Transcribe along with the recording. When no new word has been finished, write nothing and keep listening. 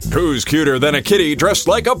Who's cuter than a kitty dressed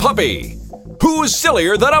like a puppy? Who's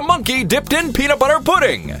sillier than a monkey dipped in peanut butter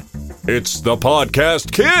pudding? It's the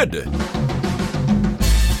Podcast Kid.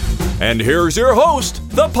 And here's your host,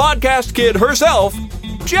 the Podcast Kid herself,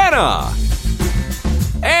 Jenna.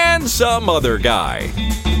 And some other guy.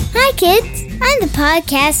 Hi, kids. I'm the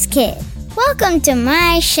Podcast Kid. Welcome to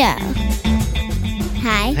my show.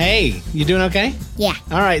 Hi. Hey, you doing okay? Yeah.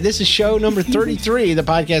 All right, this is show number 33, The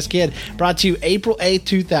Podcast Kid, brought to you April 8th,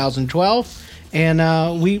 2012.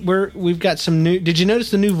 And we've got some new... Did you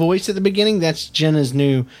notice the new voice at the beginning? That's Jenna's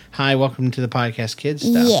new, hi, welcome to the Podcast Kid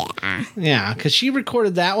stuff. Yeah. Yeah, because she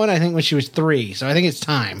recorded that one, I think, when she was 3, so I think it's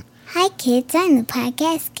time. Hi, kids. I'm the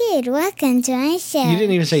Podcast Kid. Welcome to my show. You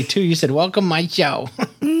didn't even say 2, you said, welcome my show.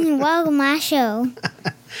 Welcome my show.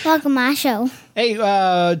 Welcome my show. Hey,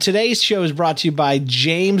 today's show is brought to you by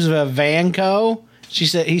James Vivanco.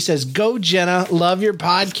 He says, go Jenna, love your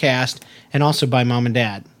podcast, and also by Mom and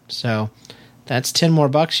Dad. So that's 10 more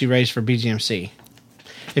bucks you raised for BGMC.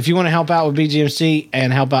 If you want to help out with BGMC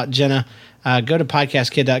and help out Jenna, go to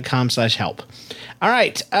podcastkid.com/help. All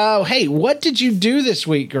right. Hey, what did you do this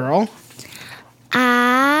week, girl?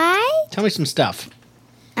 Tell me some stuff.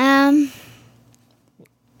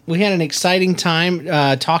 We had an exciting time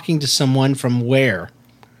talking to someone from where?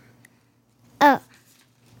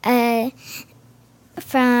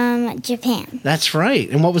 From Japan. That's right.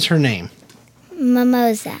 And what was her name?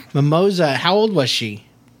 Mimosa. Mimosa. How old was she?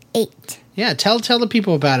 8. Yeah, tell the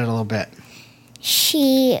people about it a little bit.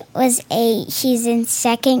 She was 8. She's in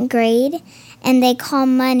 2nd grade, and they call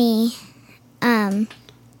money, Yen.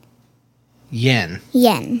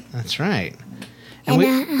 yen. That's right. And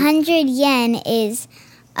 100 yen is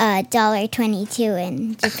 $1.22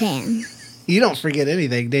 in Japan. You don't forget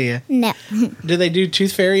anything, do you? No. Do they do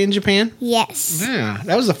Tooth Fairy in Japan? Yes. Yeah,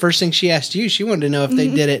 that was the first thing she asked you. She wanted to know if they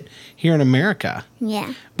did it here in America.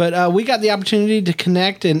 Yeah. But we got the opportunity to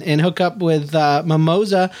connect and hook up with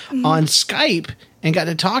Mimosa on Skype and got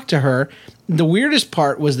to talk to her. The weirdest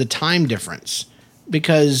part was the time difference.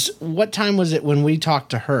 Because what time was it when we talked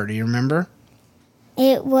to her? Do you remember?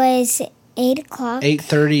 It was 8 o'clock.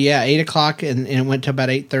 8:30, yeah, 8 o'clock, and it went to about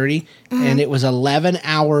 8:30. And it was 11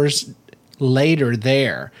 hours later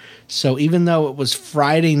there. So even though it was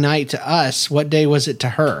Friday night to us, what day was it to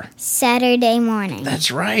her? Saturday morning. That's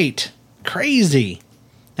right. Crazy.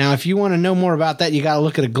 Now, if you want to know more about that, you got to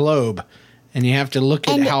look at a globe, and you have to look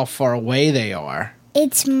at how far away they are.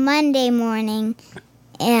 It's Monday morning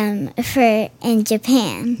in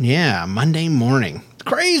Japan. Yeah, Monday morning.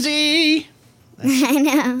 Crazy. I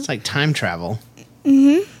know. It's like time travel.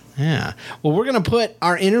 Mm-hmm. Yeah. Well, we're going to put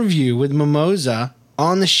our interview with Mimosa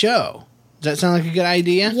on the show. Does that sound like a good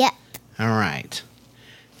idea? Yep. All right.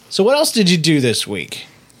 So what else did you do this week?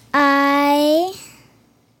 I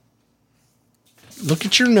Look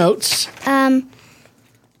at your notes. egg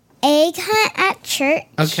hunt at church.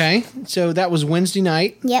 Okay. So that was Wednesday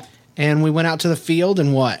night. Yep. And we went out to the field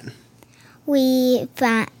and what? We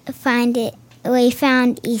found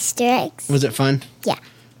Easter eggs. Was it fun? Yeah.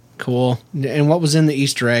 Cool. And what was in the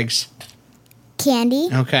Easter eggs? Candy.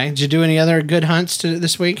 Okay. Did you do any other good hunts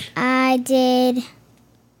this week? I did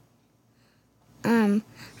an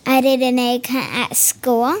egg hunt at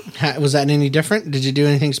school. Was that any different? Did you do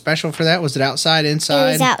anything special for that? Was it outside, inside?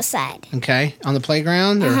 It was outside. Okay. On the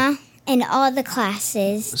playground? Or? And all the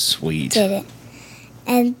classes Sweet. did it.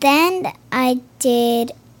 And then I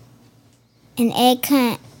did an egg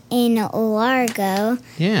hunt in Largo.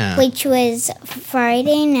 Yeah. Which was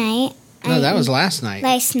Friday night. No, that was last night.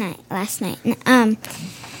 Last night. And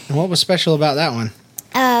what was special about that one?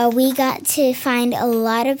 We got to find a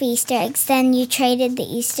lot of Easter eggs. Then you traded the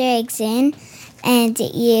Easter eggs in, and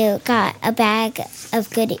you got a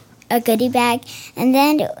goodie bag. And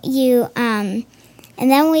then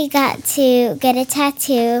we got to get a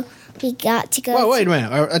tattoo. We got to go. Whoa, wait a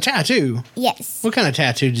minute! A tattoo? Yes. What kind of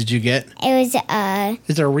tattoo did you get? It was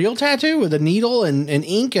Is it a real tattoo with a needle and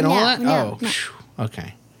ink and all that? No. Phew,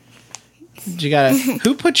 okay. You got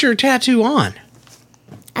who put your tattoo on?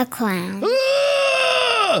 a clown.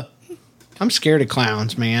 Ah! I'm scared of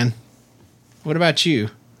clowns, man. What about you?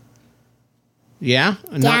 Yeah?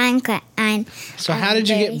 Yeah, I'm So how did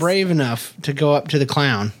you get brave enough to go up to the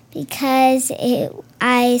clown? Because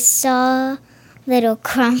I saw little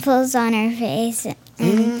crumples on her face.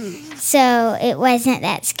 So it wasn't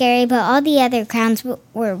that scary, but all the other clowns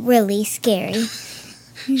were really scary.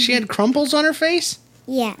 She had crumples on her face?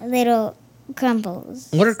 Yeah, little crumples.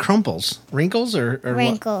 What are crumples? Wrinkles or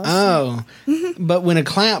Wrinkles. What? Oh. But a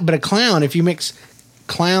clown, if you mix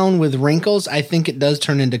clown with wrinkles, I think it does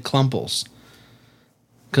turn into clumples.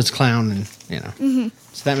 Because clown and,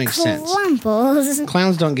 So that makes sense. Clumples.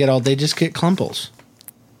 Clowns don't get old. They just get clumples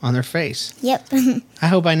on their face. Yep. I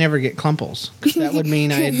hope I never get clumples. 'Cause that would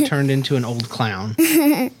mean I had turned into an old clown.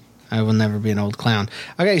 I will never be an old clown.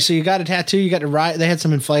 Okay, so you got a tattoo. You got to ride. They had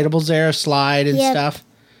some inflatables there, a slide and Yep. stuff.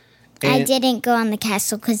 I And- didn't go on the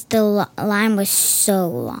castle because the line was so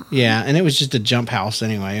long. Yeah, and it was just a jump house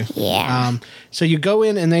anyway. Yeah. So you go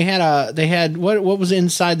in, and they had what was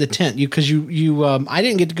inside the tent? I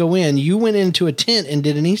didn't get to go in. You went into a tent and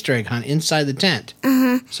did an Easter egg hunt inside the tent.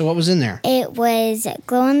 So what was in there? It was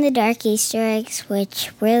glow-in-the-dark Easter eggs, which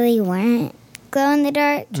really weren't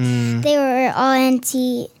glow-in-the-dark. They were all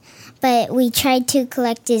empty, but we tried to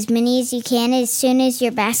collect as many as you can. As soon as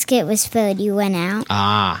your basket was filled, you went out.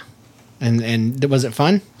 Ah, and was it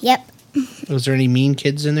fun? Yep. Was there any mean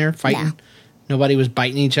kids in there fighting? No. Nobody was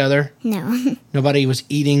biting each other? No. Nobody was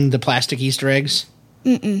eating the plastic Easter eggs?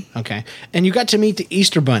 Mm-mm. Okay. And you got to meet the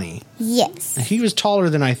Easter Bunny. Yes. He was taller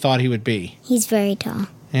than I thought he would be. He's very tall.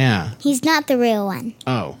 Yeah. He's not the real one.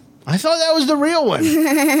 Oh. I thought that was the real one.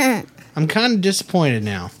 I'm kind of disappointed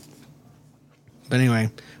now. But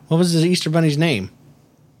anyway, what was the Easter Bunny's name?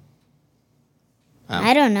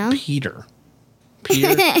 I don't know. Peter.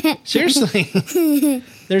 Peter? Seriously.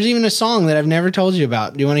 There's even a song that I've never told you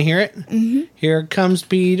about. Do you want to hear it? Mm-hmm. Here comes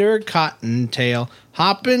Peter Cottontail,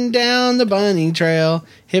 hopping down the bunny trail.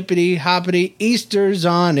 Hippity hoppity, Easter's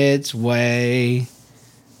on its way.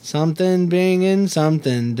 Something bing and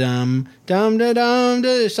something dumb. Dum da dum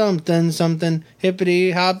da something something.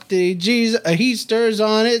 Hippity hoppity, Jesus, Easter's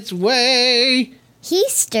on its way.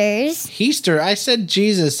 Heasters. Easter. I said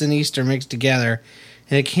Jesus and Easter mixed together,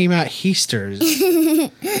 and it came out Heasters.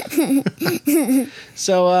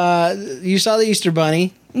 So you saw the Easter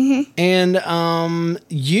Bunny, and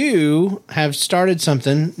you have started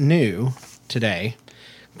something new today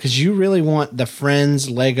because you really want the Friends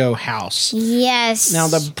Lego house. Yes. Now,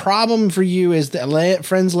 the problem for you is that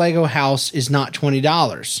Friends Lego house is not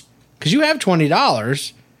 $20 because you have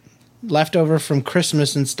 $20 left over from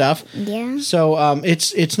Christmas and stuff. Yeah. So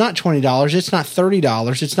it's not $20. It's not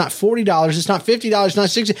 $30. It's not $40. It's not $50. It's not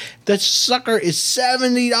 $60. That sucker is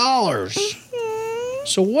 $70.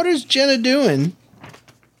 So what is Jenna doing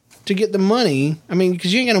to get the money? I mean,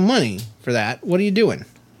 because you ain't got no money for that. What are you doing?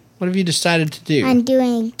 What have you decided to do? I'm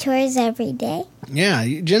doing tours every day. Yeah,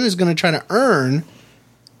 Jenna's going to try to earn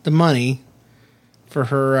the money for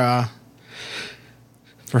her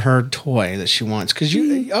toy that she wants. Because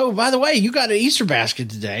oh, by the way, you got an Easter basket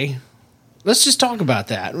today. Let's just talk about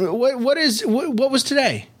that. What was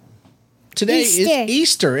today? Today Easter. is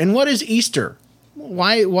Easter, and what is Easter?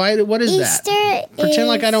 Why? What is that? Easter Pretend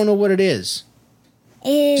like I don't know what it is.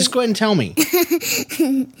 is Just go ahead and tell me.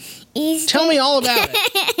 Easter. Tell me all about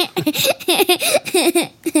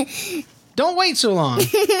it. Don't wait so long.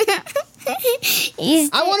 Easter.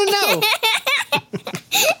 I want to know.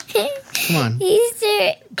 Come on.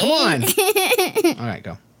 Easter. Come on. All right,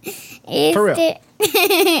 go. Easter. For real.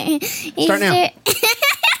 Start now.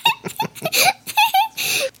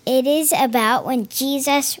 It is about when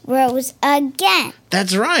Jesus rose again.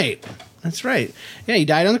 That's right. That's right. Yeah, he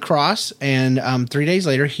died on the cross, and 3 days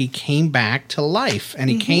later, he came back to life, and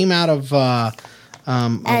he came out of a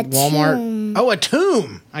Walmart. tomb. Oh, a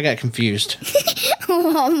tomb. I got confused.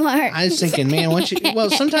 Walmart. I was thinking, man,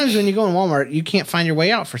 sometimes when you go in Walmart, you can't find your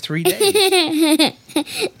way out for 3 days.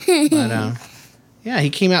 But yeah, he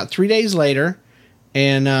came out 3 days later,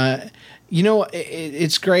 and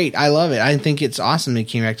it's great. I love it. I think it's awesome that he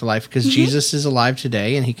came back to life because Jesus is alive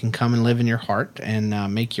today, and he can come and live in your heart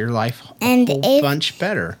and make your life a whole bunch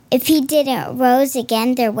better. If he didn't rose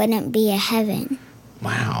again, there wouldn't be a heaven.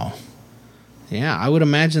 Wow. Yeah, I would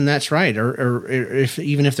imagine that's right. Or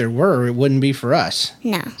even if there were, it wouldn't be for us.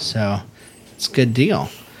 No. So it's a good deal.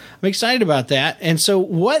 I'm excited about that. And so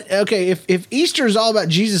what, okay, if Easter is all about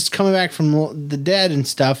Jesus coming back from the dead and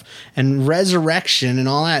stuff and resurrection and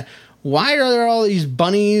all that, why are there all these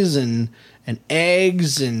bunnies and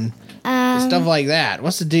eggs and stuff like that?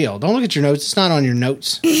 What's the deal? Don't look at your notes. It's not on your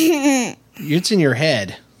notes. It's in your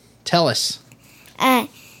head. Tell us.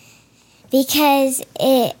 Because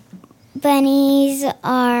bunnies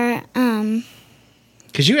are,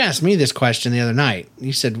 Because you asked me this question the other night.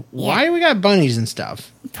 You said, why do we got bunnies and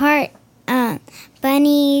stuff?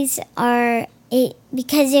 bunnies are,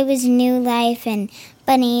 because it was new life and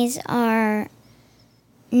bunnies are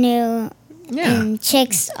new. Yeah. And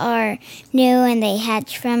chicks are new and they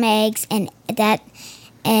hatch from eggs, and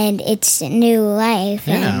and it's new life.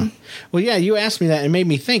 Yeah. And Well, yeah, you asked me that and it made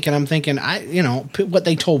me think, and I'm thinking, what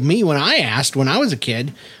they told me when I asked when I was a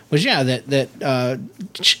kid was, that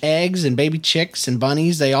eggs and baby chicks and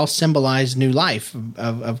bunnies, they all symbolize new life,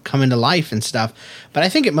 of coming to life and stuff. But I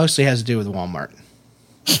think it mostly has to do with Walmart.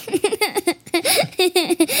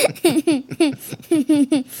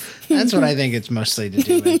 That's what I think it's mostly to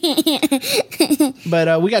do with.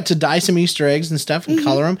 But we got to dye some Easter eggs and stuff and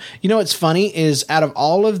color them. You know what's funny is out of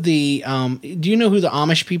all of the, do you know who the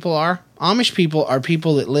Amish people are? Amish people are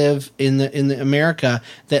people that live in the America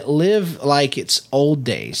that live like it's old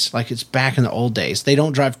days, like it's back in the old days. They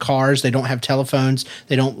don't drive cars, they don't have telephones,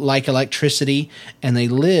 they don't like electricity, and they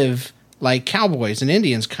live like cowboys and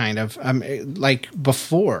Indians, kind of, like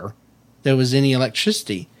before there was any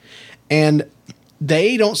electricity. And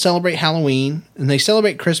they don't celebrate Halloween, and they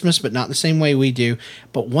celebrate Christmas, but not the same way we do.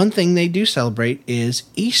 But one thing they do celebrate is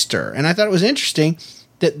Easter. And I thought it was interesting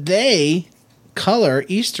that they color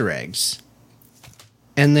Easter eggs,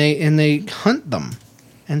 and they hunt them.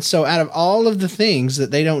 And so out of all of the things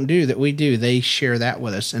that they don't do that we do, they share that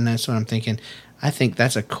with us. And that's what I'm thinking. I think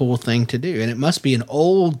that's a cool thing to do. And it must be an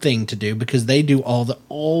old thing to do because they do all the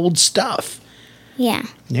old stuff. yeah.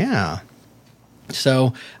 Yeah.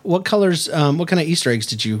 So what colors, what kind of Easter eggs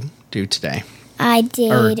did you do today? I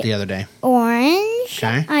Or did the other day? orange.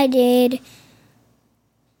 Okay. I did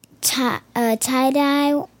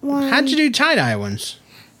tie-dye one. How'd you do tie-dye ones?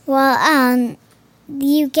 Well,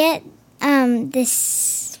 you get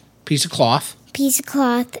this Piece of cloth. piece of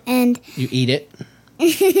cloth, and You eat it?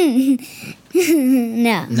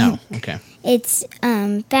 no, No. Okay. it's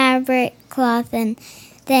fabric cloth, and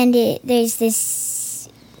then there's this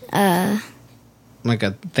Like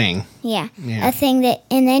a thing. yeah, Yeah. a thing that,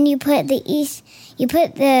 and then you put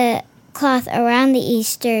the cloth around the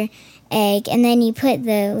Easter egg, and then you put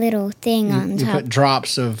the little thing on You top. put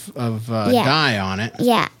drops of Yeah. dye on it.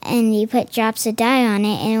 Yeah, and you put drops of dye on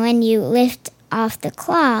it, and when you lift off the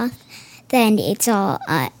cloth, then it's all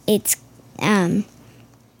it's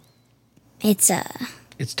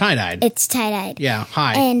tie-dyed. it's tie-dyed. Yeah.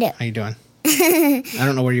 Hi. And- How you doing? I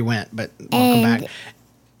don't know where you went, but welcome back.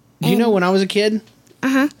 Do you know when I was a kid?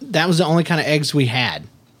 Uh-huh. That was the only kind of eggs we had.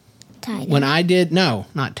 Tie-dyed. When I did, no,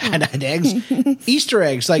 not tie-dyed eggs, Easter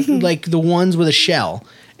eggs, like the ones with a shell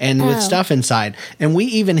and with stuff inside. And we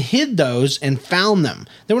even hid those and found them.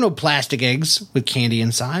 There were no plastic eggs with candy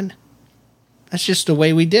inside. That's just the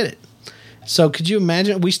way we did it. So could you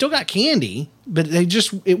imagine? We still got candy, but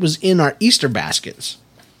it was in our Easter baskets.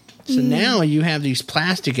 So now you have these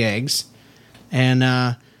plastic eggs, and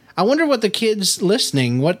I wonder what the kids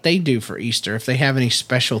listening, what they do for Easter, if they have any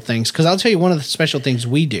special things. Because I'll tell you, one of the special things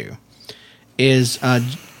we do is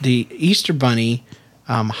the Easter Bunny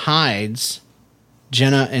hides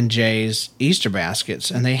Jenna and Jay's Easter baskets,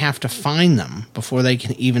 and they have to find them before they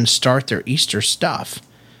can even start their Easter stuff.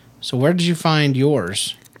 So where did you find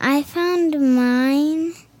yours? I found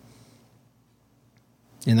mine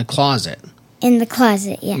In the closet. in the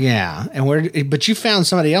closet. Yeah, Yeah, and but you found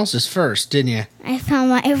somebody else's first, didn't you? I found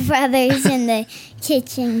my brother's in the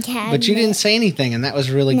kitchen cabinet. But you didn't say anything, and that was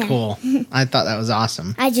really No. cool. I thought that was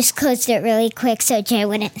awesome. I just closed it really quick so Jay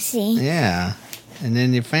wouldn't see. Yeah, and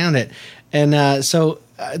then you found it. And so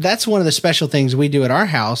that's one of the special things we do at our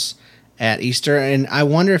house at Easter. And I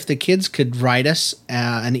wonder if the kids could write us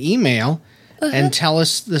an email and tell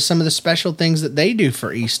us some of the special things that they do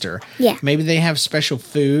for Easter. Yeah. Maybe they have special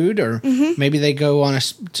food, or maybe they go on a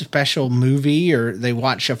special movie, or they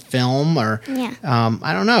watch a film, or Yeah.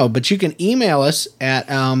 I don't know. But you can email us at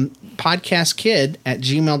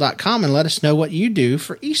podcastkid@gmail.com and let us know what you do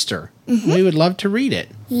for Easter. We would love to read it.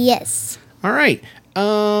 Yes. All right.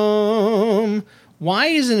 Why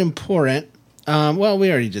is it important? Well, we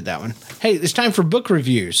already did that one. Hey, it's time for book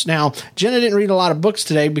reviews. Now, Jenna didn't read a lot of books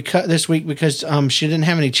today this week because she didn't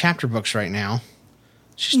have any chapter books right now.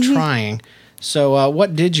 She's trying. So,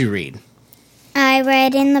 what did you read? I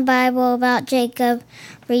read in the Bible about Jacob,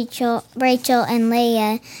 Rachel, and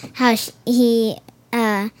Leah, how he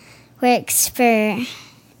works for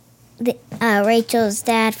Rachel's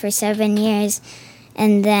dad for 7 years,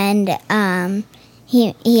 and then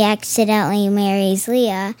he accidentally marries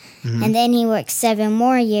Leah, and then he works 7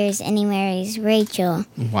 more years and he marries Rachel,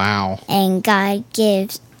 Wow. and God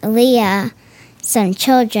gives Leah some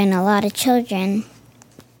children, a lot of children,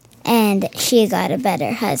 and she got a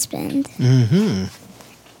better husband.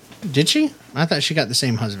 Did she? I thought she got the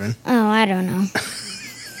same husband. Oh, I don't know.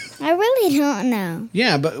 I really don't know.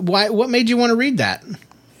 Yeah, but why? What made you want to read that?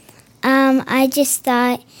 I just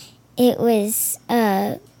thought it was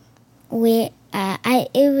weird.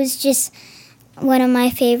 It was just one of my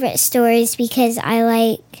favorite stories because I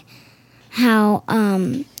like how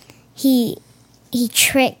he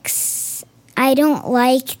tricks. I don't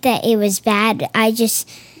like that it was bad.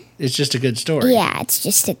 It's just a good story. Yeah, it's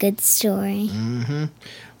just a good story. Mm-hmm.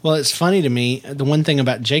 Well, it's funny to me. The one thing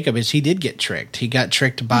about Jacob is he did get tricked. He got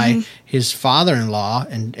tricked by his father-in-law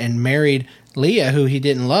and married Leah, who he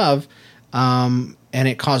didn't love. And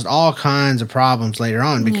it caused all kinds of problems later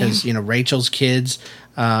on because, Rachel's kids,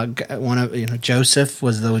 Joseph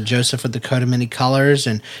was the Joseph with the coat of many colors,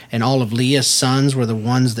 and all of Leah's sons were the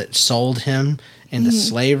ones that sold him into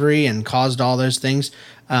slavery and caused all those things.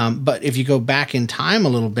 But if you go back in time a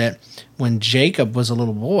little bit, when Jacob was a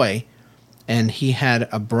little boy and he had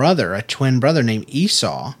a twin brother named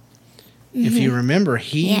Esau, if you remember,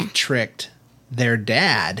 he tricked their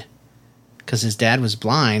dad because his dad was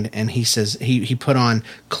blind, and he says he put on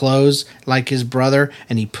clothes like his brother,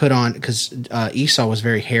 and he put on, because Esau was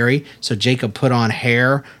very hairy, so Jacob put on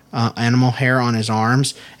hair, animal hair on his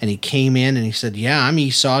arms, and he came in and he said, "Yeah, I'm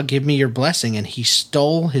Esau, give me your blessing," and he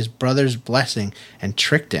stole his brother's blessing and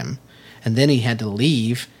tricked him, and then he had to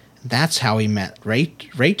leave. That's how he met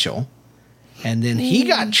Rachel, and then he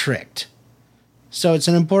got tricked. So it's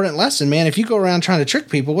an important lesson, man. If you go around trying to trick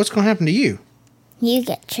people, what's going to happen to you? You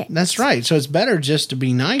get tricked. That's right. So it's better just to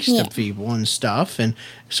be nice to people and stuff. And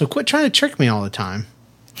so quit trying to trick me all the time.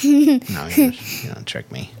 No, you don't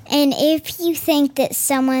trick me. And if you think that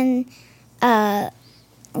someone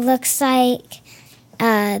looks like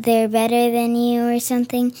they're better than you or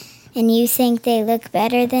something, and you think they look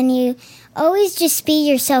better than you, always just be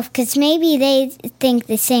yourself, because maybe they think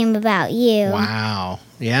the same about you. Wow.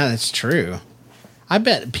 Yeah, that's true. I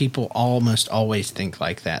bet people almost always think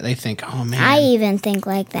like that. They think, "Oh, man. I even think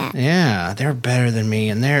like that. Yeah, they're better than me,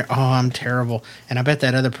 and I'm terrible." And I bet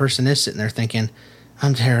that other person is sitting there thinking,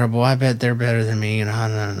 "I'm terrible. I bet they're better than me." And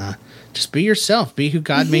no. Just be yourself. Be who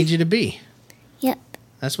God made you to be. Yep.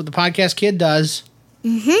 That's what the podcast kid does.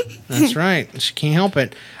 That's right. She can't help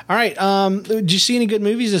it. All right. Did you see any good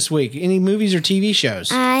movies this week? Any movies or TV shows?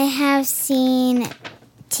 I have seen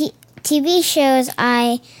TV shows.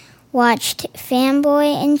 I watched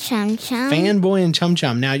Fanboy and Chum Chum. Fanboy and Chum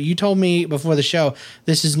Chum. Now, you told me before the show,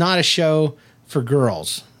 this is not a show for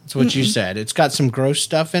girls. That's what you said. It's got some gross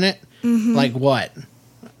stuff in it. Like what?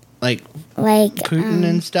 Like Putin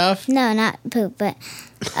and stuff? No, not poop, but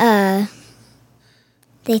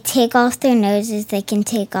they take off their noses. They can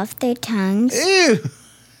take off their tongues. Ew.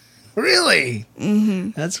 Really?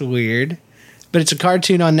 That's weird. But it's a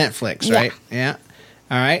cartoon on Netflix, right? Yeah.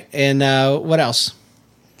 All right. And what else?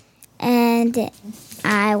 And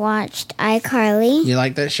I watched iCarly. You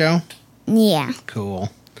like that show? Yeah. Cool.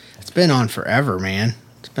 It's been on forever, man.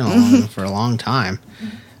 It's been on for a long time.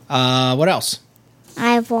 What else?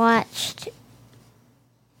 I've watched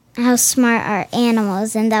How Smart Are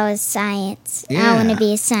Animals, and that was science. Yeah. I want to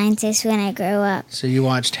be a scientist when I grow up. So you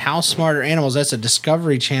watched How Smart Are Animals. That's a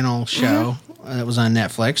Discovery Channel show that was on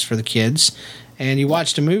Netflix for the kids. And you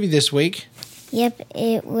watched a movie this week. Yep,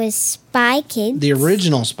 it was Spy Kids. The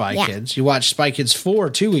original Spy Kids. You watched Spy Kids 4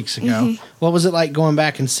 2 weeks ago. What was it like going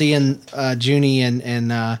back and seeing Junie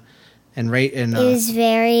and Ray? It was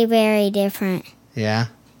very, very different. Yeah,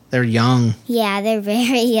 they're young. Yeah, they're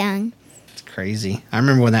very young. It's crazy. I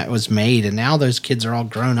remember when that was made, and now those kids are all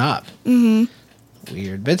grown up.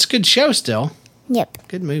 Weird, but it's a good show still. Yep.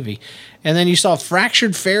 Good movie. And then you saw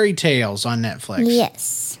Fractured Fairy Tales on Netflix.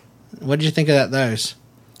 Yes. What did you think of those?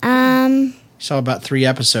 Saw about 3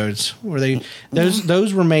 episodes. Were they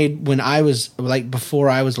those were made when I was before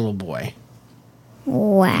I was a little boy.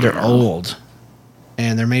 Wow. They're old.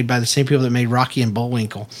 And they're made by the same people that made Rocky and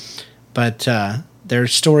Bullwinkle. But they're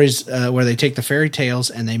stories where they take the fairy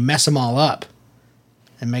tales and they mess them all up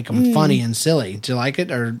and make them funny and silly. Do you like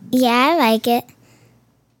it? Or yeah, I like it.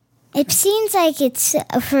 It seems like it's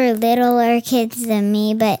for littler kids than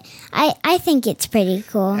me, but I think it's pretty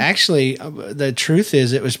cool. Actually, the truth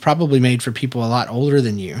is it was probably made for people a lot older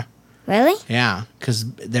than you. Really? Yeah, because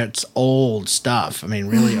that's old stuff. I mean,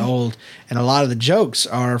 really old. And a lot of the jokes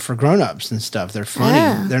are for grown-ups and stuff. They're funny.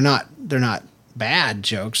 Oh. They're not bad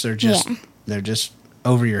jokes. They're just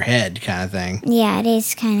over your head kind of thing. Yeah, it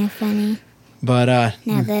is kind of funny. But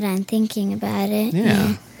now that I'm thinking about it.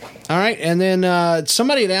 Yeah. All right, and then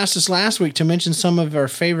somebody had asked us last week to mention some of our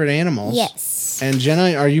favorite animals. Yes. And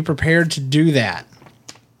Jenna, are you prepared to do that?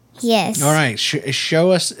 Yes. All right,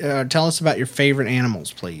 show us, tell us about your favorite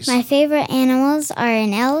animals, please. My favorite animals are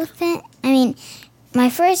an elephant. My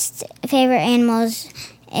first favorite animal is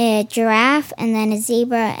a giraffe, and then a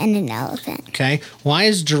zebra, and an elephant. Okay. Why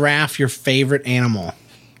is giraffe your favorite animal?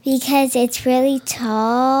 Because it's really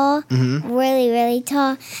tall, really, really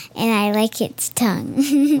tall, and I like its tongue.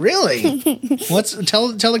 Really?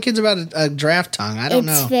 Tell the kids about a giraffe tongue. I don't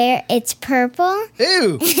know. It's purple.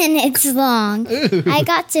 Ew. And it's long. Ooh. I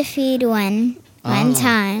got to feed one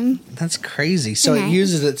time. That's crazy. So it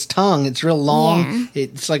uses its tongue. It's real long. Yeah.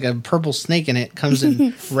 It's like a purple snake, and it comes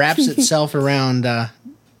and wraps itself around the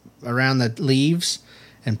leaves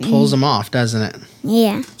and pulls them off, doesn't it?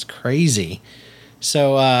 Yeah. It's crazy.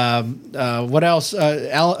 So what else?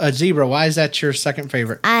 Zebra, why is that your second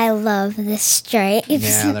favorite? I love the stripes.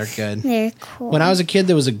 Yeah, they're good. They're cool. When I was a kid,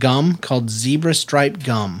 there was a gum called Zebra Striped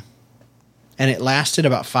Gum. And it lasted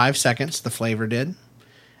about 5 seconds, the flavor did.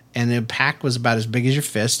 And the pack was about as big as your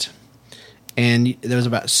fist. And there was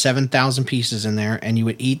about 7,000 pieces in there. And you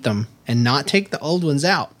would eat them and not take the old ones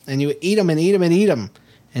out. And you would eat them and eat them and eat them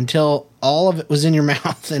until all of it was in your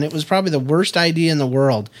mouth. And it was probably the worst idea in the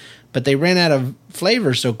world. But they ran out of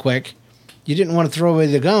flavor so quick, you didn't want to throw away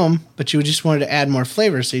the gum, but you just wanted to add more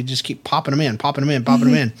flavor, so you just keep popping them in.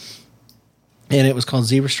 And it was called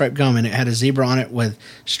Zebra Striped Gum, and it had a zebra on it with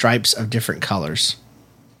stripes of different colors.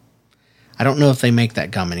 I don't know if they make that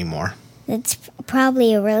gum anymore. It's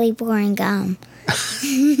probably a really boring gum.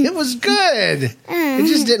 It was good. It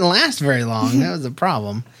just didn't last very long. That was the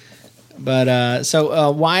problem. But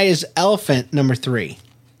so why is elephant number 3?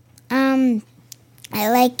 I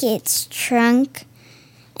like its trunk,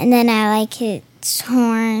 and then I like its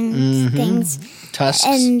horns, things. Tusks.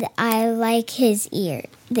 And I like the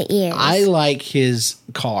ears. I like his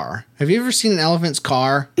car. Have you ever seen an elephant's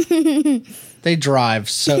car? They drive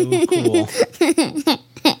so cool.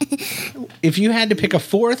 If you had to pick a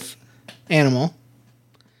 4th animal,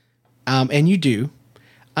 and you do,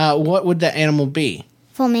 what would that animal be?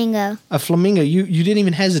 Flamingo. A flamingo. You didn't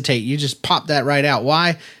even hesitate. You just popped that right out.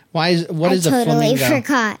 What is a flamingo? I totally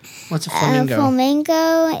forgot. What's a flamingo? A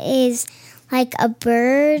flamingo is like a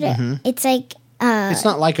bird. It's like it's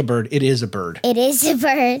not like a bird. It is a bird. It is a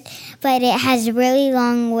bird, but it has really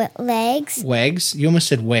long legs. Wags? You almost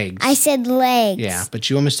said wags. I said legs. Yeah, but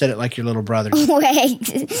you almost said it like your little brother.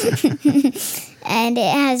 Wags. And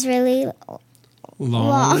it has really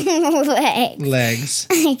long legs.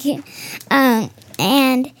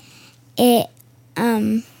 And it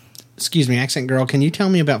Excuse me, accent girl, can you tell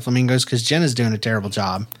me about flamingos? Because Jenna's doing a terrible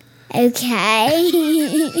job.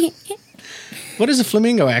 Okay. What is a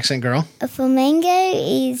flamingo, accent girl? A flamingo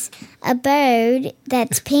is a bird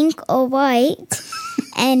that's pink or white,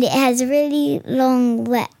 and it has really long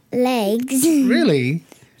legs. Really?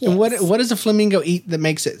 Yes. And what does a flamingo eat that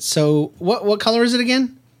makes it so... What color is it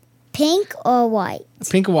again? Pink or white.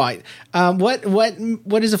 Pink or white. What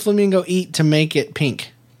does a flamingo eat to make it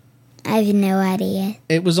pink? I have no idea.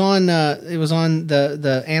 It was on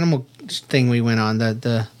the animal thing we went on,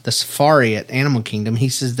 the safari at Animal Kingdom. He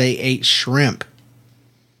says they ate shrimp.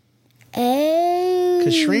 Oh.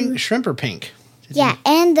 Because shrimp are pink. Yeah,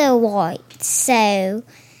 and they're white, so...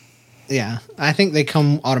 Yeah, I think they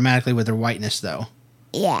come automatically with their whiteness, though.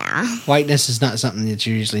 Yeah. Whiteness is not something that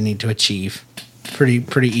you usually need to achieve.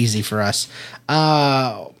 Pretty easy for us.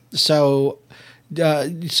 So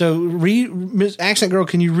Miss Accent Girl,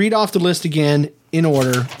 can you read off the list again in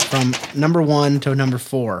order from number 1 to number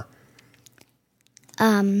 4?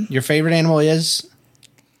 Your favorite animal is?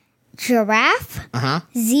 Giraffe,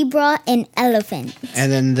 zebra, and elephant.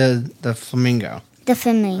 And then the flamingo. The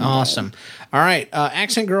flamingo. Awesome. All right,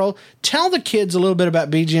 Accent Girl, tell the kids a little bit about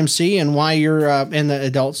BGMC and why you're, and the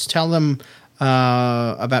adults, tell them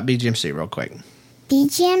about BGMC real quick.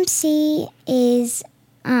 BGMC is,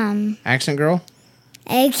 Accent Girl?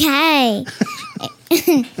 Okay.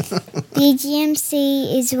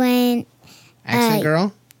 BGMC is when... Accent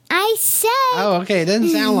Girl? I said... Oh, okay. It doesn't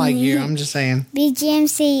sound like you. I'm just saying.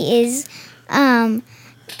 BGMC is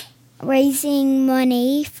raising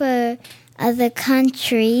money for other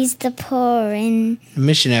countries, the poor and...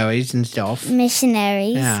 Missionaries and stuff.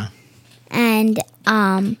 Missionaries. Yeah. And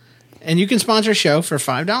you can sponsor a show for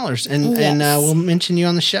 $5, and we'll mention you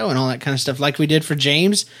on the show and all that kind of stuff, like we did for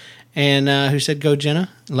James, and who said, "Go Jenna,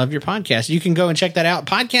 love your podcast." You can go and check that out,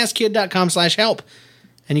 podcastkid.com/help,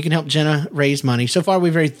 and you can help Jenna raise money. So far,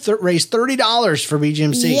 we've raised $30 for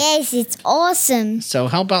BGMC. yes, it's awesome. So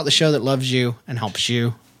help out the show that loves you and helps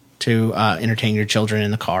you to entertain your children in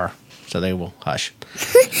the car, so they will hush.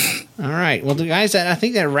 All right, well, guys, I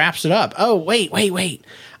think that wraps it up. Oh, wait.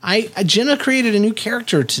 Jenna created a new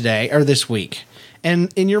character this week,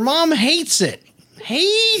 and your mom hates it.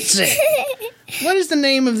 What is the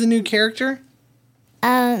name of the new character?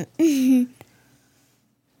 Annoying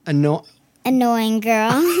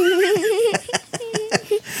girl.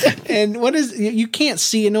 And what is, you can't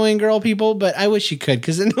see Annoying Girl, people, but I wish you could,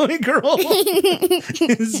 because Annoying Girl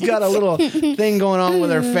has got a little thing going on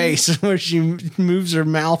with her face where she moves her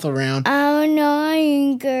mouth around.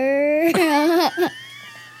 Annoying Girl.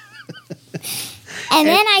 And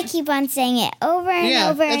then I keep on saying it over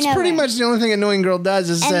and over and over. That's pretty much the only thing Annoying Girl does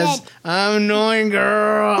is says, I'm Annoying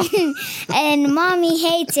Girl. And Mommy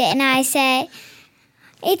hates it. And I say,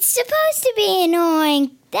 it's supposed to be annoying.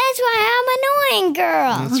 That's why I'm Annoying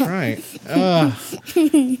Girl. That's right.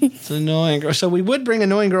 It's Annoying Girl. So we would bring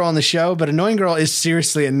Annoying Girl on the show, but Annoying Girl is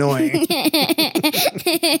seriously annoying.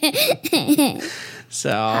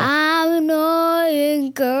 So I'm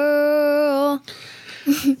Annoying Girl.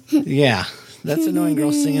 Yeah. That's Annoying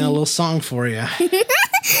Girl singing a little song for you.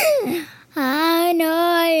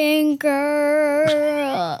 Annoying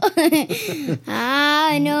Girl.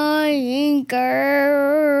 Annoying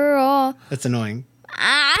Girl. That's annoying.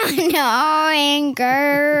 Annoying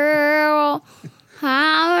Girl.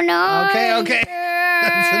 Annoying Okay.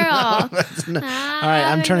 Girl. That's enough. All right,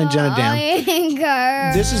 I'm turning Jenna down. Annoying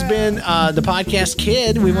Girl. This has been the Podcast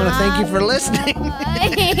Kid. We want to thank you for listening.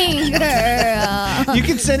 Annoying Girl. You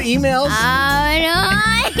can send emails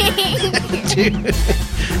Annoying.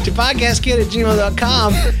 to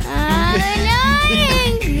podcastkid@gmail.com.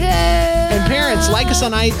 Annoying Girl. And parents, like us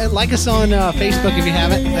on Facebook if you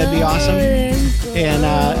haven't. That'd be awesome. And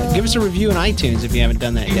give us a review on iTunes if you haven't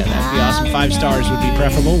done that yet. That'd be awesome. 5 stars would be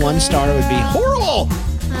preferable. 1 star would be horrible.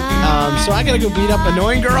 So I gotta go beat up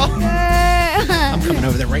Annoying Girl. I'm coming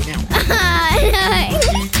over there right now.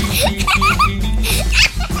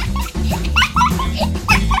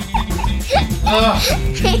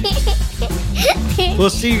 We'll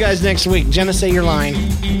see you guys next week. Jenna, say your line.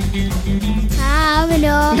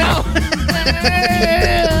 No.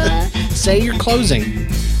 Say your closing.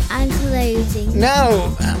 I'm closing.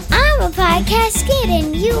 No. I'm a podcast kid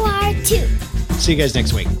and you are too. See you guys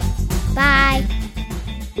next week. Bye.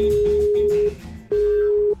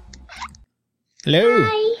 Hello.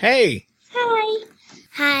 Hi. Hey. Hi.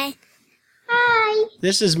 Hi. Hi.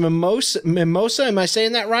 This is Mimosa. Mimosa, am I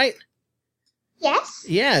saying that right? Yes.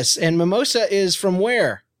 Yes. And Mimosa is from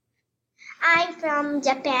where? I'm from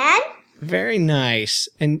Japan. Very nice.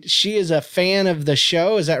 And she is a fan of the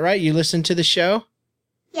show. Is that right? You listen to the show?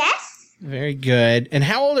 Yes. Very good. And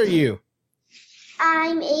how old are you?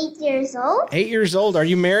 I'm 8 years old. 8 years old. Are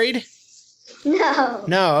you married? No.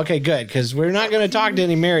 No. Okay, good. Because we're not going to talk to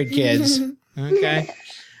any married kids. Okay.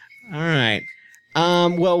 All right.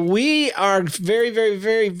 Well, we are very, very,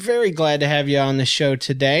 very, very glad to have you on the show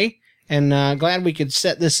today. And glad we could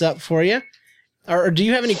set this up for you. Or do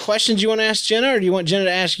you have any questions you want to ask Jenna, or do you want Jenna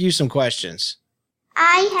to ask you some questions?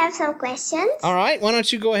 I have some questions. All right. Why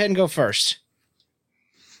don't you go ahead and go first?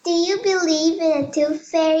 Do you believe in a tooth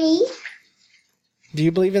fairy? Do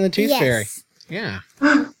you believe in the tooth fairy? Yes. Yeah.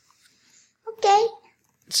 Okay.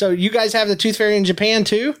 So you guys have the tooth fairy in Japan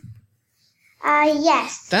too?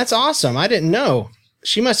 Yes. That's awesome. I didn't know.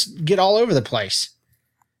 She must get all over the place.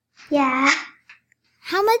 Yeah.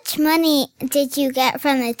 How much money did you get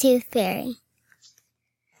from the tooth fairy?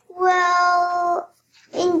 Well,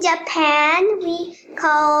 in Japan, we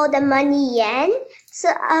call the money yen. So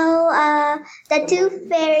the tooth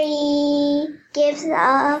fairy gives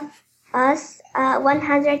us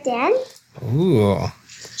 100 yen. Ooh.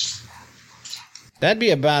 That'd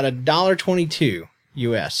be about $1.22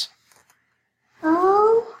 US.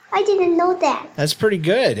 Oh, I didn't know that. That's pretty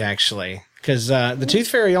good, actually. Because the tooth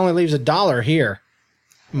fairy only leaves $1 here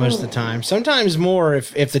most of the time. Sometimes more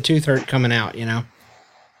if the tooth hurt coming out, you know.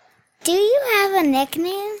 Do you have a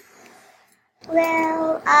nickname?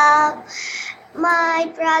 Well, my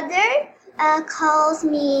brother calls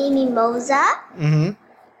me Mimosa. Mm-hmm.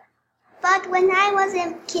 But when I was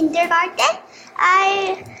in kindergarten,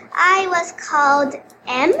 I was called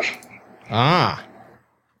M. Ah.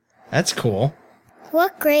 That's cool.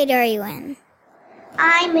 What grade are you in?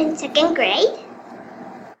 I'm in 2nd grade.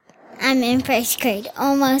 I'm in 1st grade,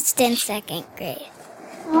 almost in 2nd grade.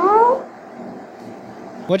 Oh.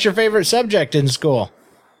 What's your favorite subject in school?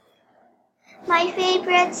 My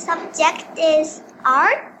favorite subject is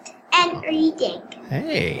art and reading.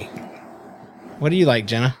 Hey. What do you like,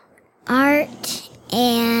 Jenna? Art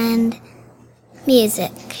and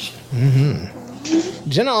music. Mm-hmm.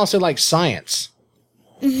 Jenna also likes science.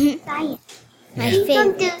 Mm-hmm. Science. We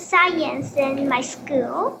don't do science in my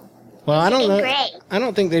school. Well, I don't know. Great. I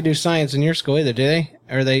don't think they do science in your school either, do they?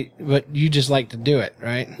 Or they? But you just like to do it,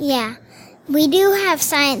 right? Yeah, we do have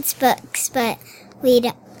science books, but we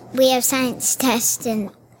have science tests and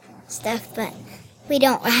stuff, but we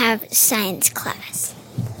don't have science class.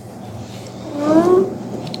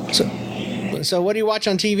 So what do you watch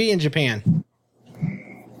on TV in Japan?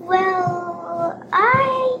 Well,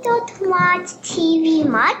 I don't watch TV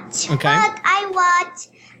much, Okay. but I watch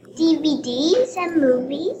DVDs and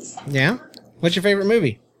movies. Yeah? What's your favorite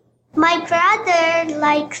movie? My brother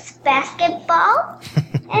likes basketball,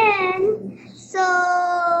 and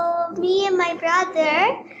so me and my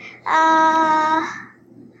brother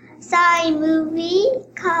saw a movie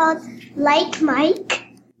called Like Mike.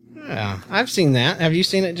 Yeah, I've seen that. Have you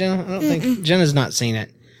seen it, Jenna? I don't think Jenna's not seen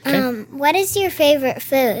it. Okay. What is your favorite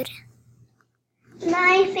food?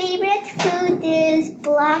 My favorite food is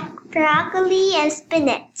broccoli and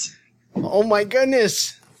spinach. Oh my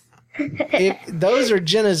goodness. Those are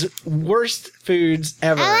Jenna's worst foods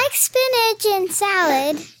ever. I like spinach and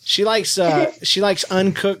salad. She likes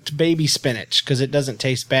uncooked baby spinach because it doesn't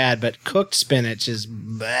taste bad, but cooked spinach is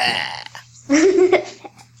bleh.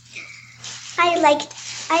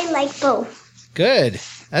 I like both. Good.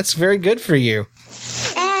 That's very good for you.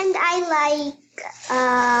 And I like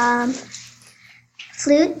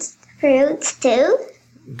fruits too.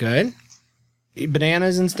 Good. Eat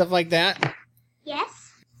bananas and stuff like that. Yes.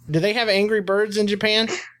 Do they have Angry Birds in Japan?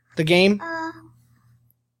 The game?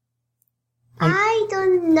 I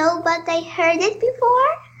don't know, but I heard it before.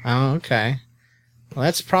 Oh, okay. Well,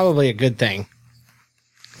 that's probably a good thing.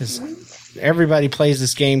 'Cause everybody plays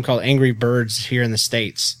this game called Angry Birds here in the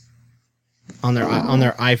States on their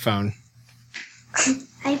iPhone.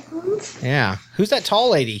 iPhones? Yeah. Who's that tall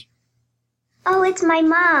lady? Oh, it's my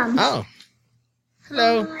mom. Oh.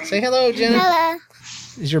 Hello. Say hello, Jenna. Hello.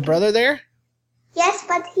 Is your brother there? Yes,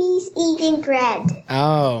 but he's eating bread.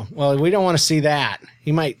 Oh, well, we don't want to see that.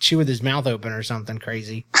 He might chew with his mouth open or something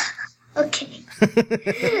crazy. Okay.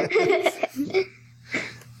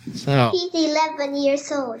 So, He's 11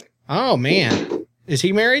 years old. oh man, is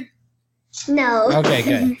he married? No. Okay,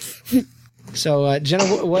 good. So,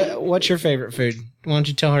 Jenna, what's your favorite food? Why don't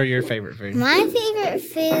you tell her your favorite food? My favorite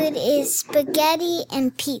food is spaghetti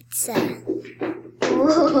and pizza.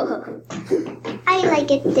 I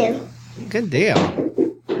like it too. Good deal.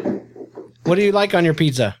 What do you like on your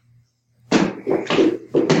pizza?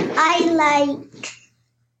 I like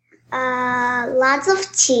lots of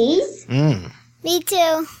cheese. Mm. Me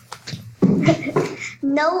too.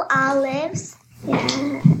 No olives.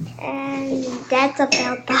 Yeah. And that's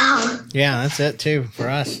about all. Yeah, that's it too for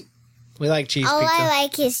us. We like cheese All pizza. I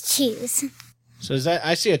like is cheese. So is that?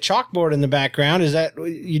 I see a chalkboard in the background. Is that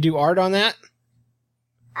you do art on that?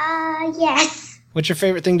 Yes. What's your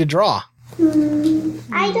favorite thing to draw?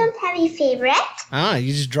 I don't have a favorite. Ah,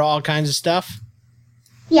 you just draw all kinds of stuff.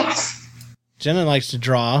 Yes. Jenna likes to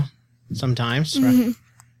draw sometimes. Right?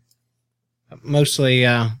 Mostly,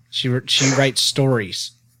 she writes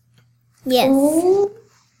stories. Yes. Ooh,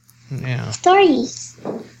 Yeah, stories.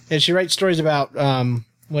 and she writes stories about.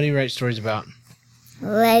 What do you write stories about?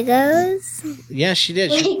 Legos. Yeah, she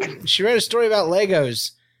did. She wrote a story about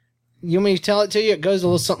Legos. You want me to tell it to you? It goes a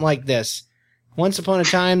little something like this. Once upon a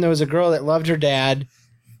time, there was a girl that loved her dad,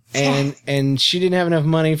 and she didn't have enough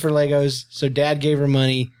money for Legos, so Dad gave her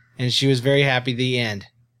money, and she was very happy. The end.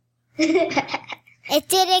 It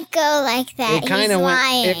didn't go like that. It kind of went.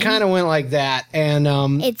 lying. It kind of went like that, and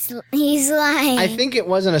He's lying. I think it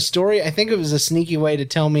wasn't a story. I think it was a sneaky way to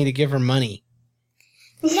tell me to give her money.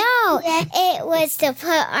 No, it was to put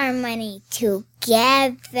our money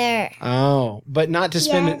together. Oh, but not to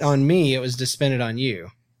spend it Yes. on me. It was to spend it on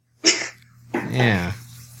you. Yeah.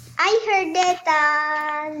 I heard it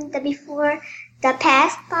the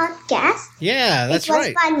past podcast. Yeah, that's it was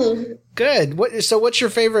right. funny. Good. What's your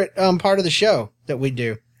favorite part of the show that we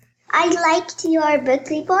do? I liked your book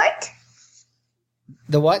report.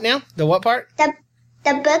 The what now? The what part?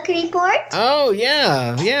 The book report. Oh,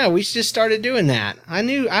 yeah. Yeah, we just started doing that.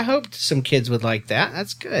 I hoped some kids would like that.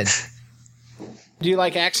 That's good. Do you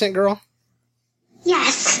like Accent Girl?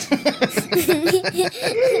 Yes.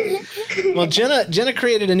 Well, Jenna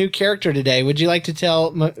created a new character today. Would you like to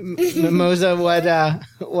tell Mimosa what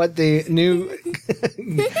the new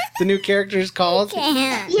the new character is called?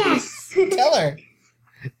 Can't. Yes. Tell her.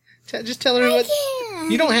 Just tell her what.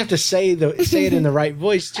 Can't. You don't have to say it in the right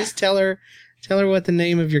voice. Just tell her what the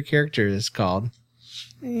name of your character is called.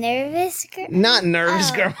 Nervous girl? Not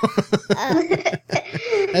nervous girl.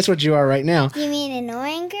 That's what you are right now. You mean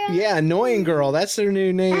annoying girl? Yeah, annoying girl. That's their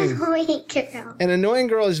new name. Annoying girl. An annoying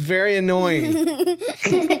girl is very annoying.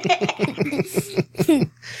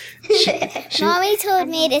 She- Mommy told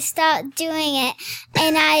me to stop doing it,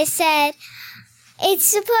 and I said, it's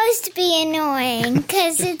supposed to be annoying,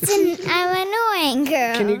 because I'm an annoying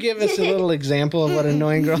girl. Can you give us a little example of what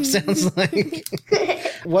annoying girl sounds like?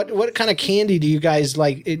 What kind of candy do you guys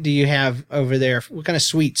like? Do you have over there? What kind of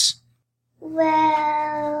sweets?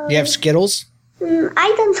 Well, You have Skittles?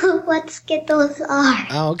 I don't know what Skittles are.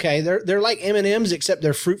 Oh, okay. They're like M&Ms except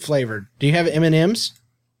they're fruit flavored. Do you have M&Ms?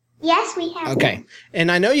 Yes, we have. Okay.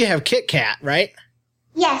 And I know you have Kit Kat, right?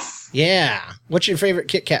 Yes. Yeah. What's your favorite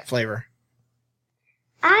Kit Kat flavor?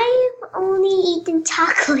 I've only eaten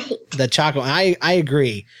chocolate. The chocolate. I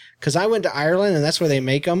agree. Because I went to Ireland and that's where they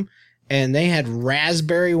make them. And they had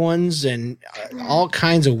raspberry ones and all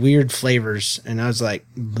kinds of weird flavors. And I was like,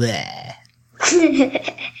 bleh.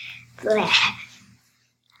 Bleh.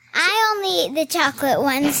 I only eat the chocolate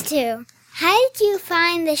ones too. How did you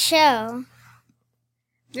find the show?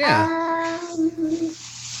 Yeah.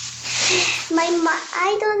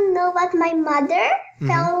 I don't know what my mother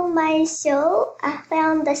found my show. I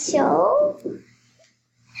found the show.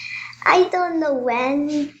 I don't know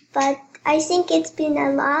when, but I think it's been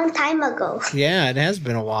a long time ago. Yeah, it has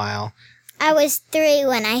been a while. I was 3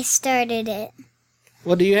 when I started it.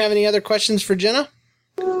 Well, do you have any other questions for Jenna?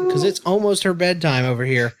 Because it's almost her bedtime over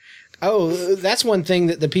here. Oh, that's one thing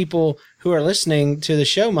that the people who are listening to the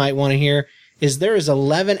show might want to hear is there is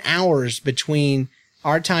 11 hours between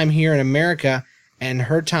our time here in America and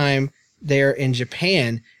her time there in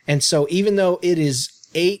Japan. And so even though it is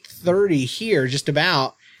 8:30 here, just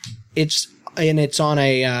about, it's on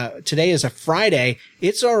today is a Friday,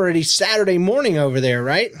 it's already Saturday morning over there,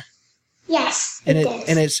 right? Yes, And it is.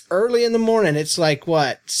 and it's early in the morning. It's like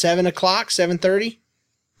what, 7 o'clock, 7:30?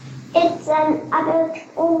 It's about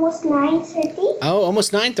almost 9:30. Oh,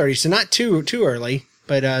 almost 9:30. So not too early,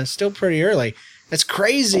 but still pretty early. That's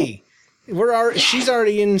crazy. She's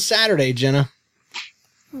already in Saturday, Jenna.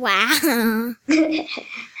 Wow.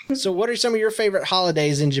 So what are some of your favorite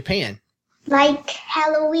holidays in Japan? Like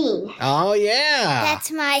Halloween. Oh yeah. That's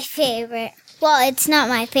my favorite. Well, it's not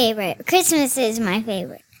my favorite. Christmas is my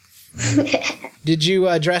favorite. Did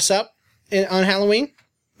you dress up on Halloween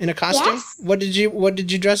in a costume? Yes. What did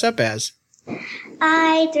you dress up as?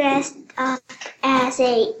 I dressed up as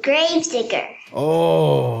a grave digger.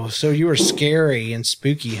 Oh, so you were scary and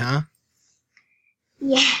spooky, huh?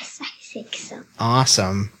 Yes, I think so.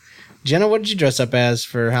 Awesome. Jenna, what did you dress up as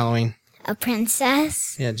for Halloween? A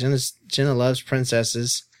princess? Yeah, Jenna loves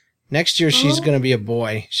princesses. Next year she's going to be a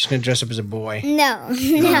boy. She's going to dress up as a boy. No.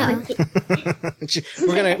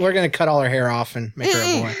 We're gonna cut all her hair off and make her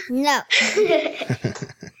a boy. No.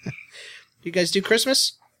 You guys do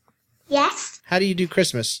Christmas? Yes. How do you do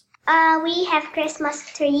Christmas? We have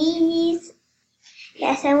Christmas trees.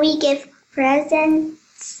 Yes, and we give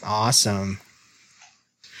presents. Awesome.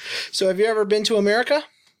 So have you ever been to America?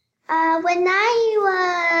 When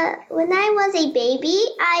I was a baby,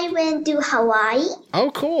 I went to Hawaii.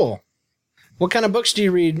 Oh, cool. What kind of books do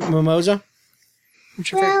you read, Mimosa?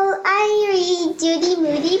 What's your favorite? Well, I read Judy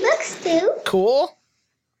Moody books too, Cool.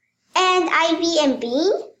 and Ivy and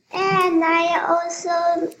Bean, and I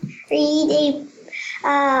also read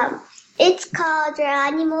it's called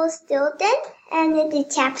Geronimo Stilton, and it's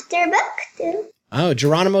a chapter book too. Oh,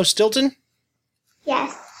 Geronimo Stilton?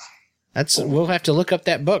 Yes. We'll have to look up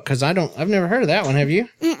that book because I've never heard of that one. Have you?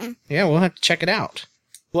 Mm-mm. Yeah, we'll have to check it out.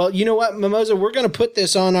 Well, you know what, Mimosa, we're going to put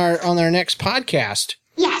this on our next podcast.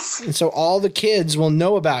 Yes. And so all the kids will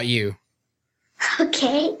know about you.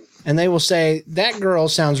 Okay. And they will say, that girl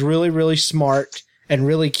sounds really, really smart and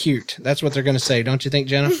really cute. That's what they're going to say. Don't you think,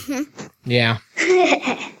 Jenna? Yeah.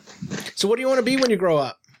 So what do you want to be when you grow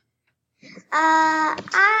up?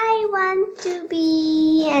 I want to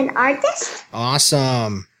be an artist.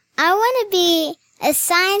 Awesome. I want to be a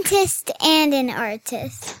scientist and an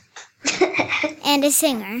artist. And a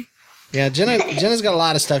singer. Yeah, Jenna's got a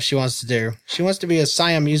lot of stuff she wants to do. She wants to be a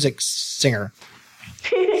Siam music singer.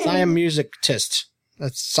 Siam musicist.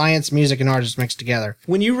 That's science, music, and artist mixed together.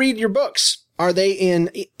 When you read your books, are they in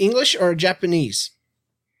English or Japanese?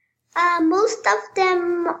 Most of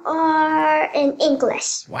them are in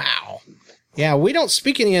English. Wow. Yeah, we don't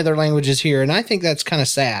speak any other languages here, and I think that's kind of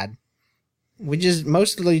sad. We just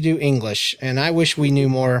mostly do English, and I wish we knew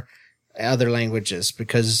more other languages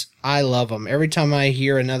because I love them. Every time I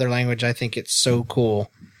hear another language, I think it's so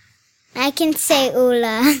cool. I can say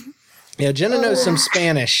Ula. Yeah, Jenna knows some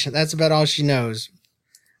Spanish. That's about all she knows.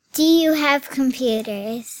 Do you have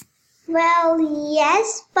computers? Well,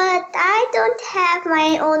 yes, but I don't have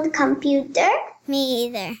my own computer. Me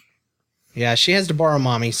either. Yeah, she has to borrow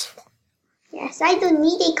mommy's. Yes, I don't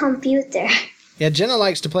need a computer. Yeah, Jenna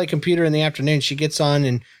likes to play computer in the afternoon. She gets on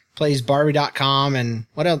and plays Barbie.com and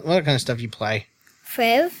what kind of stuff you play?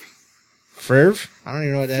 Friv? Friv? I don't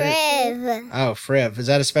even know what that is. Friv. Oh, Friv. Is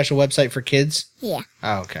that a special website for kids? Yeah.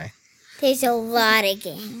 Oh, okay. There's a lot of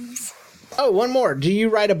games. Oh, one more. Do you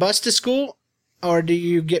ride a bus to school? Or do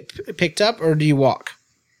you get picked up or do you walk?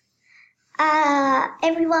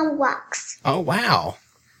 everyone walks. Oh, wow.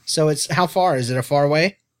 So it's how far? Is it a far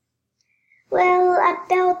way? Well,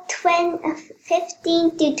 about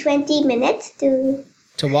 15 to 20 minutes to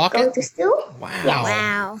walk go it? to school. Wow. Yes.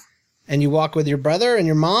 Wow. And you walk with your brother and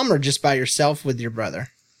your mom, or just by yourself with your brother?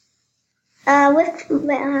 With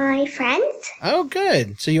my friends. Oh,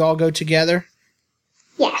 good. So you all go together?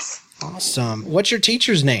 Yes. Awesome. What's your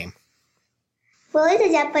teacher's name? Well, it's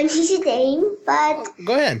a Japanese name, but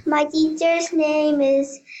Go ahead. my teacher's name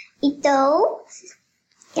is Ito.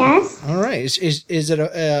 Yes. All right. Is it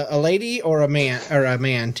a lady or a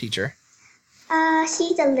man teacher?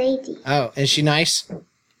 She's a lady. Oh, is she nice?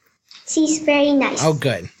 She's very nice. Oh,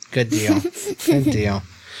 good. Good deal. Good deal.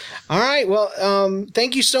 All right. Well,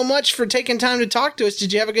 thank you so much for taking time to talk to us.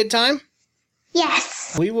 Did you have a good time?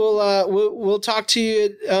 Yes. We will. We'll talk to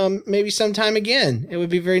you maybe sometime again. It would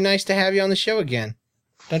be very nice to have you on the show again.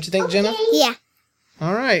 Don't you think, Jenna? Yeah.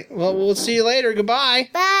 All right. Well, we'll see you later. Goodbye.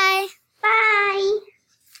 Bye. Bye.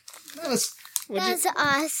 That was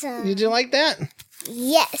Awesome. Did you like that?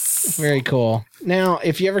 Yes. Very cool. Now,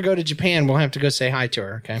 if you ever go to Japan, we'll have to go say hi to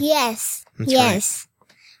her. Okay. Yes. That's yes.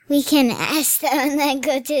 We can ask them and then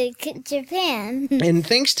go to Japan. And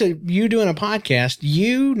thanks to you doing a podcast,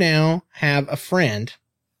 you now have a friend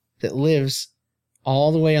that lives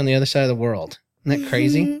all the way on the other side of the world. Isn't that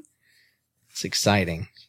crazy? It's exciting.